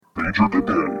Danger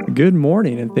Today. Good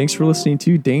morning, and thanks for listening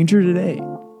to Danger Today,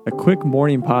 a quick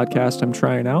morning podcast I'm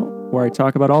trying out where I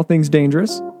talk about all things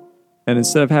dangerous. And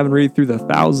instead of having to read through the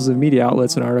thousands of media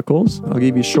outlets and articles, I'll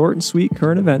give you short and sweet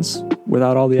current events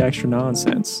without all the extra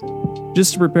nonsense,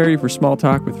 just to prepare you for small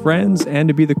talk with friends and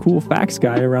to be the cool facts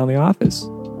guy around the office.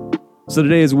 So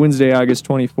today is Wednesday, August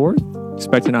 24th,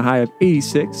 expecting a high of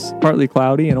 86, partly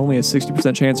cloudy, and only a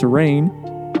 60% chance of rain,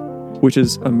 which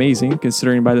is amazing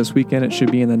considering by this weekend it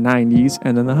should be in the 90s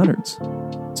and then the hundreds. So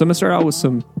I'm going to start out with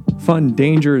some fun,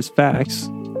 dangerous facts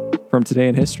from today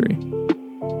in history.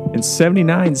 In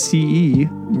 79 CE,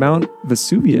 Mount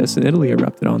Vesuvius in Italy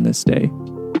erupted on this day,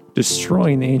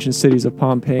 destroying the ancient cities of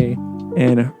Pompeii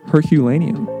and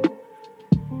Herculaneum.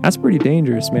 That's pretty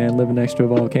dangerous, man, living next to a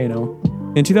volcano.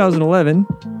 In 2011,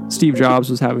 Steve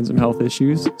Jobs was having some health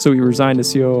issues, so he resigned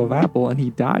as CEO of Apple and he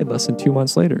died less than 2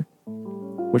 months later,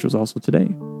 which was also today.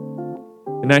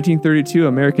 In 1932,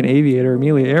 American aviator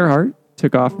Amelia Earhart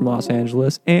took off from Los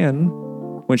Angeles, and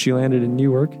when she landed in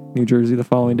Newark, New Jersey the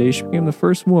following day, she became the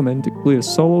first woman to complete a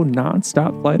solo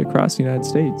non-stop flight across the United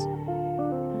States.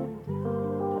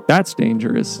 That's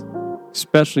dangerous,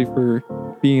 especially for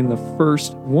being the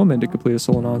first woman to complete a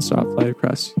solo non-stop flight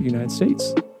across the United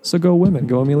States. So go women,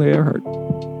 go Amelia Earhart.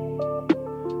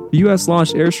 The U.S.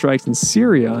 launched airstrikes in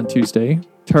Syria on Tuesday,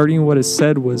 targeting what is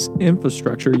said was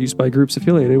infrastructure used by groups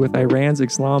affiliated with Iran's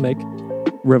Islamic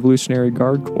Revolutionary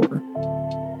Guard Corps.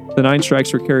 The 9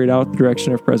 strikes were carried out in the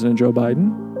direction of President Joe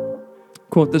Biden.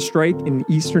 Quote, the strike in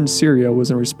eastern Syria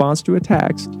was in response to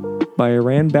attacks by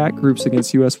Iran-backed groups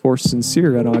against U.S. forces in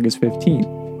Syria on August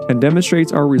 15th, and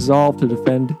demonstrates our resolve to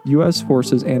defend U.S.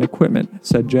 forces and equipment,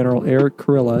 said General Eric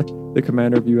Kurilla, the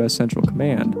commander of U.S. Central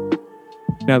Command.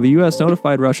 Now, the U.S.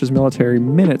 notified Russia's military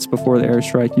minutes before the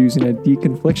airstrike using a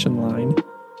deconfliction line.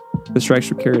 The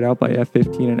strikes were carried out by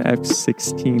F-15 and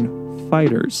F-16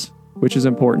 fighters, which is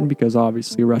important because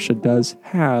obviously Russia does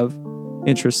have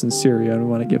interests in Syria, and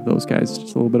we want to give those guys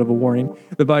just a little bit of a warning.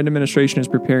 The Biden administration is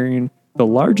preparing the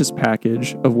largest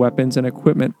package of weapons and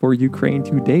equipment for Ukraine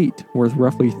to date, worth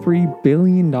roughly $3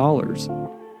 billion,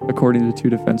 according to 2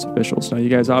 defense officials. Now, you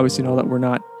guys obviously know that we're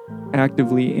not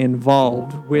actively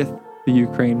involved with the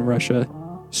Ukraine-Russia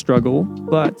struggle,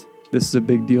 but this is a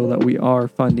big deal that we are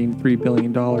funding $3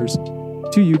 billion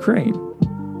to Ukraine,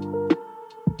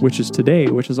 which is today,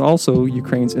 which is also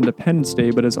Ukraine's Independence Day,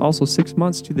 but is also 6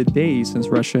 months to the day since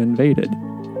Russia invaded.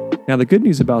 Now, the good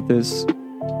news about this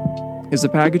is the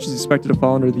package is expected to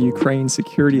fall under the Ukraine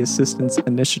Security Assistance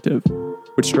Initiative,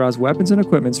 which draws weapons and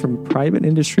equipment from private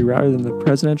industry rather than the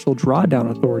Presidential Drawdown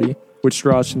Authority, which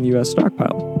draws from the U.S.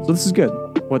 stockpile. So this is good.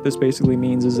 What this basically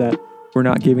means is that we're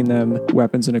not giving them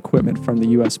weapons and equipment from the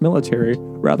U.S. military.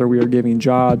 Rather, we are giving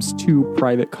jobs to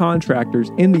private contractors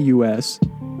in the U.S.,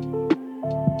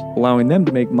 allowing them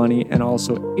to make money and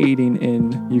also aiding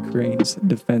in Ukraine's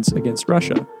defense against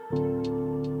Russia.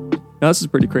 Now, this is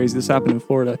pretty crazy. This happened in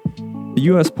Florida. The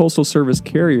U.S. Postal Service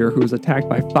carrier who was attacked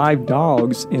by 5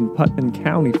 dogs in Putnam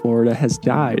County, Florida, has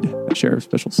died, a sheriff's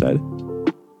official said.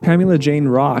 Pamela Jane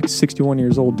Rock, 61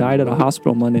 years old, died at a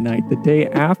hospital Monday night, the day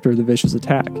after the vicious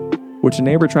attack, which a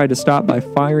neighbor tried to stop by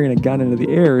firing a gun into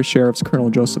the air, Sheriff's Colonel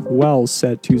Joseph Wells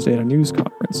said Tuesday at a news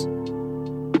conference.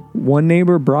 One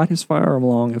neighbor brought his firearm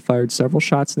along and fired several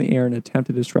shots in the air in an attempt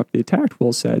to disrupt the attack,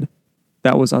 Wells said.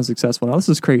 That was unsuccessful. Now, this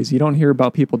is crazy. You don't hear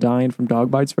about people dying from dog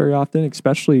bites very often,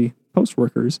 especially post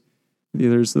workers.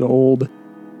 There's the old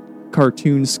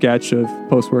cartoon sketch of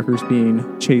post workers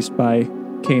being chased by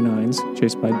canines,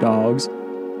 chased by dogs.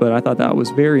 But I thought that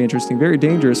was very interesting, very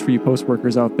dangerous for you post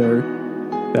workers out there,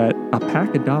 that a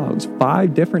pack of dogs,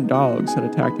 5 different dogs, had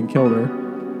attacked and killed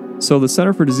her. So the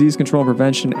Center for Disease Control and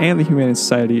Prevention and the Humane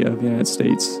Society of the United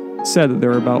States said that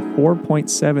there are about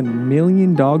 4.7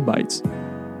 million dog bites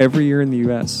every year in the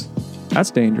U.S. That's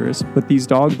dangerous, but these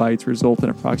dog bites result in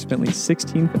approximately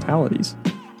 16 fatalities.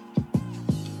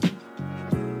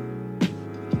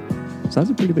 So that's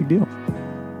a pretty big deal.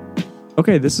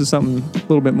 Okay, this is something a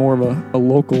little bit more of a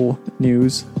local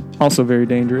news, also very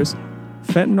dangerous.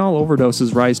 Fentanyl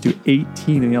overdoses rise to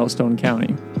 18 in Yellowstone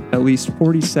County. At least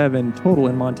 47 total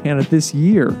in Montana this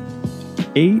year.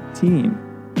 18.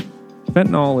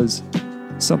 Fentanyl is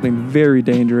something very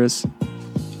dangerous.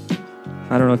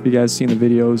 I don't know if you guys have seen the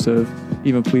videos of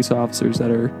even police officers that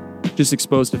are just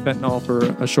exposed to fentanyl for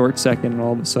a short second and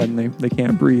all of a sudden they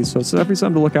can't breathe. So it's definitely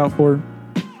something to look out for.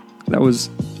 That was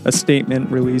a statement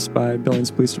released by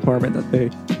Billings Police Department that they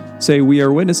say, we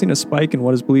are witnessing a spike in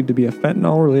what is believed to be a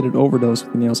fentanyl-related overdose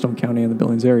within Yellowstone County and the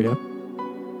Billings area.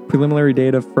 Preliminary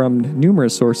data from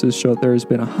numerous sources show that there has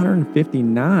been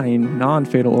 159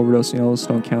 non-fatal overdoses in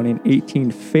Yellowstone County and 18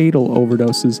 fatal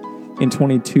overdoses in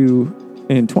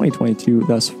 2022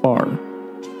 thus far.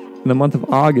 In the month of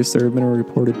August, there have been a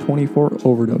reported 24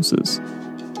 overdoses.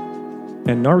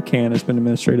 And Narcan has been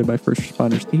administered by first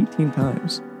responders 18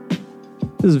 times.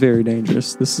 This is very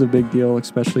dangerous. This is a big deal,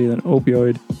 especially an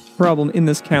opioid problem in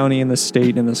this county, in this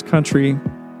state, in this country.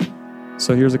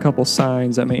 So here's a couple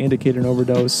signs that may indicate an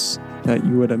overdose that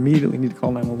you would immediately need to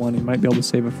call 911. You might be able to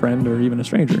save a friend or even a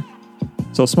stranger.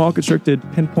 So small constricted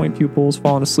pinpoint pupils,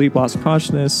 falling asleep, loss of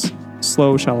consciousness,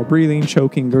 slow, shallow breathing,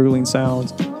 choking, gurgling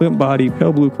sounds, limp body,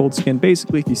 pale blue, cold skin.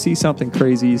 Basically, if you see something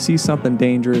crazy, you see something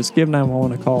dangerous, give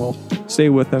 911 a call, stay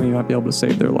with them, you might be able to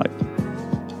save their life.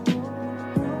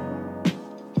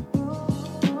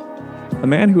 A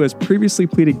man who has previously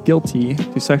pleaded guilty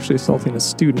to sexually assaulting a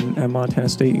student at Montana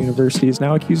State University is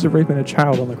now accused of raping a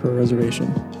child on the Crow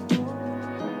Reservation.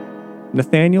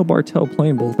 Nathaniel Bartell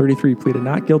Plainbull, 33, pleaded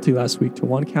not guilty last week to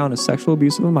one count of sexual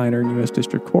abuse of a minor in U.S.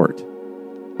 District Court.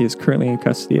 He is currently in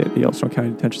custody at the Yellowstone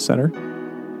County Detention Center.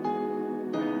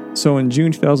 So in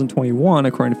June 2021,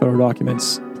 according to federal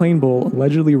documents, Plainbull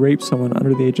allegedly raped someone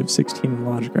under the age of 16 in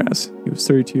Lodge Grass. He was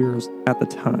 32 years at the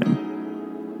time.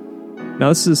 Now,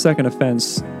 this is his second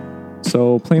offense.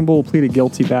 So, Plainbull pleaded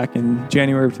guilty back in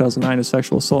January of 2009 to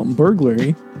sexual assault and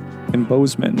burglary in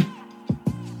Bozeman.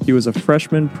 He was a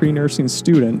freshman pre-nursing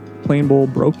student.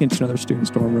 Plainbull broke into another student's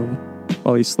dorm room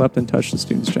while he slept and touched the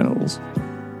student's genitals.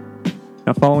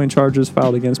 Now, following charges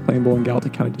filed against Plainbull in Gallatin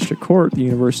County District Court, the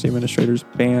university administrators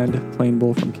banned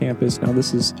Plainbull from campus. Now,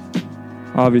 this is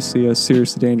obviously a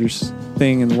seriously dangerous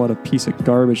thing, and what a piece of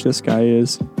garbage this guy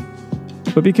is.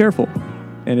 But be careful.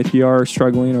 And if you are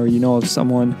struggling or you know of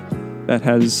someone that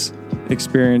has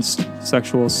experienced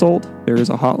sexual assault, there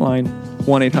is a hotline,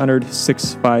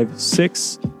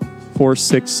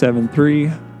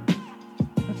 1-800-656-4673.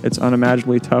 It's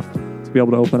unimaginably tough to be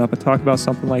able to open up and talk about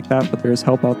something like that, but there is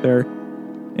help out there,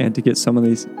 and to get some of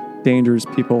these dangerous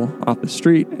people off the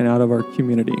street and out of our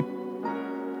community.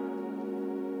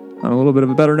 On a little bit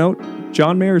of a better note,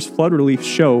 John Mayer's flood relief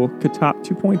show could top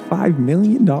 $2.5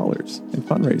 million in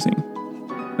fundraising.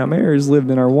 Now, Mayer has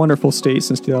lived in our wonderful state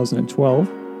since 2012,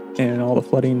 and all the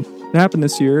flooding that happened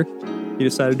this year, he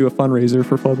decided to do a fundraiser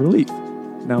for flood relief.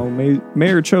 Now,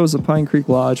 Mayer chose the Pine Creek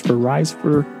Lodge for Rise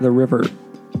for the River,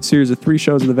 a series of 3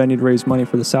 shows at the venue to raise money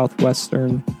for the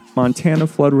Southwestern Montana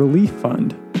Flood Relief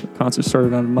Fund. The concert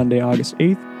started on Monday, August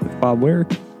 8th with Bob Ware.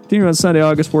 Continued on Sunday,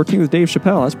 August 14th with Dave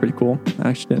Chappelle. That's pretty cool. I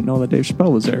actually didn't know that Dave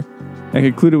Chappelle was there. And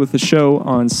concluded with the show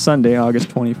on Sunday, August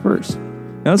 21st.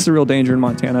 Now, that's the real danger in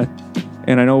Montana.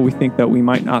 And I know we think that we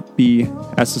might not be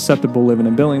as susceptible living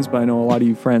in Billings, but I know a lot of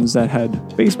you friends that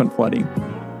had basement flooding,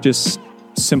 just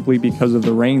simply because of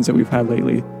the rains that we've had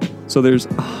lately. So there's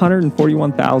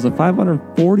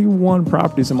 141,541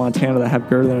 properties in Montana that have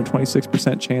greater than a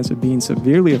 26% chance of being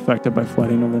severely affected by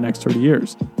flooding over the next 30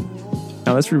 years.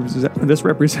 Now, this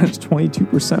represents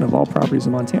 22% of all properties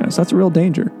in Montana, so that's a real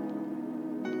danger.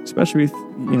 Especially with,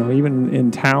 even in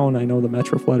town, I know the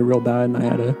metro flooded real bad, and I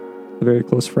had a very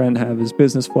close friend have his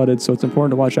business flooded, so it's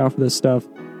important to watch out for this stuff.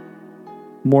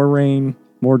 More rain,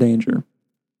 more danger.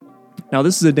 Now,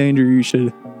 this is a danger you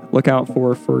should look out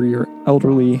for your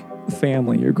elderly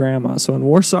family, your grandma. So in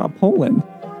Warsaw, Poland,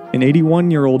 an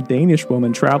 81-year-old Danish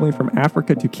woman traveling from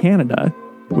Africa to Canada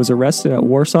was arrested at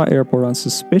Warsaw Airport on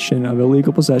suspicion of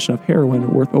illegal possession of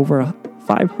heroin worth over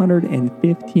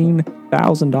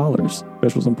 $515,000,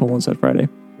 officials in Poland said Friday.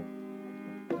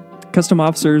 Custom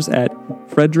officers at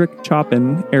Frederick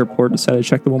Chopin Airport decided to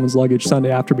check the woman's luggage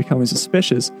Sunday after becoming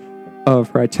suspicious of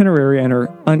her itinerary and her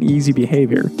uneasy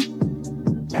behavior.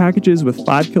 Packages with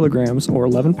 5 kilograms, or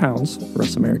 11 pounds, for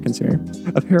us Americans here,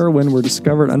 of heroin were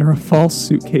discovered under a false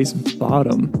suitcase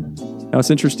bottom. Now, it's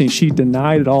interesting, she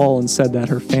denied it all and said that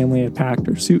her family had packed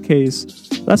her suitcase.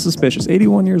 That's suspicious.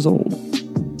 81 years old,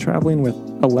 traveling with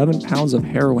 11 pounds of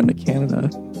heroin to Canada.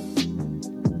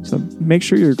 So make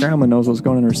sure your grandma knows what's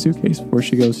going in her suitcase before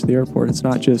she goes to the airport. It's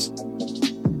not just,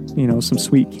 some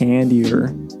sweet candy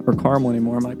or caramel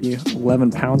anymore. It might be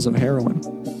 11 pounds of heroin.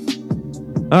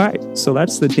 All right, so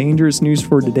that's the dangerous news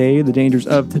for today, the dangers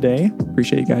of today.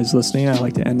 Appreciate you guys listening. I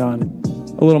like to end on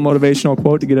a little motivational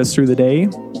quote to get us through the day.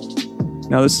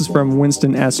 Now, this is from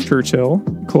Winston S. Churchill.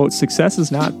 Quote, "Success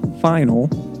is not final.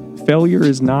 Failure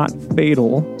is not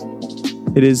fatal.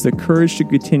 It is the courage to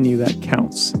continue that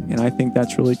counts." And I think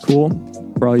that's really cool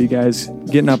for all you guys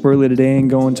getting up early today and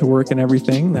going to work and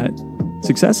everything, that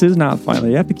success is not final.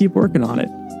 You have to keep working on it.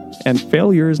 And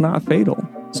failure is not fatal.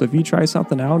 So if you try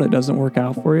something out, it doesn't work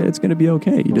out for you, it's going to be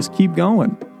okay. You just keep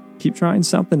going. Keep trying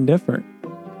something different.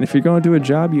 And if you're going to do a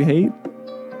job you hate,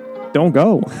 don't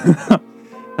go.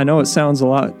 I know it sounds a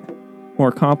lot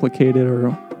more complicated or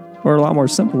or a lot more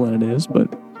simple than it is,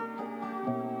 but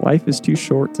life is too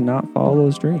short to not follow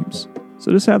those dreams.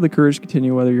 So just have the courage to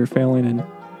continue whether you're failing in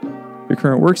your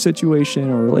current work situation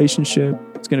or relationship.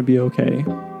 It's going to be okay.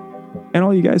 And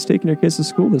all you guys taking your kids to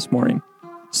school this morning,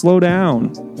 slow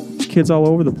down. There's kids all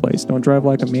over the place. Don't drive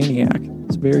like a maniac.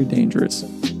 It's very dangerous.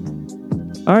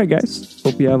 All right, guys.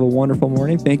 Hope you have a wonderful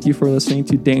morning. Thank you for listening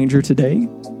to Danger Today,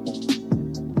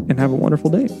 and have a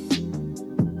wonderful day.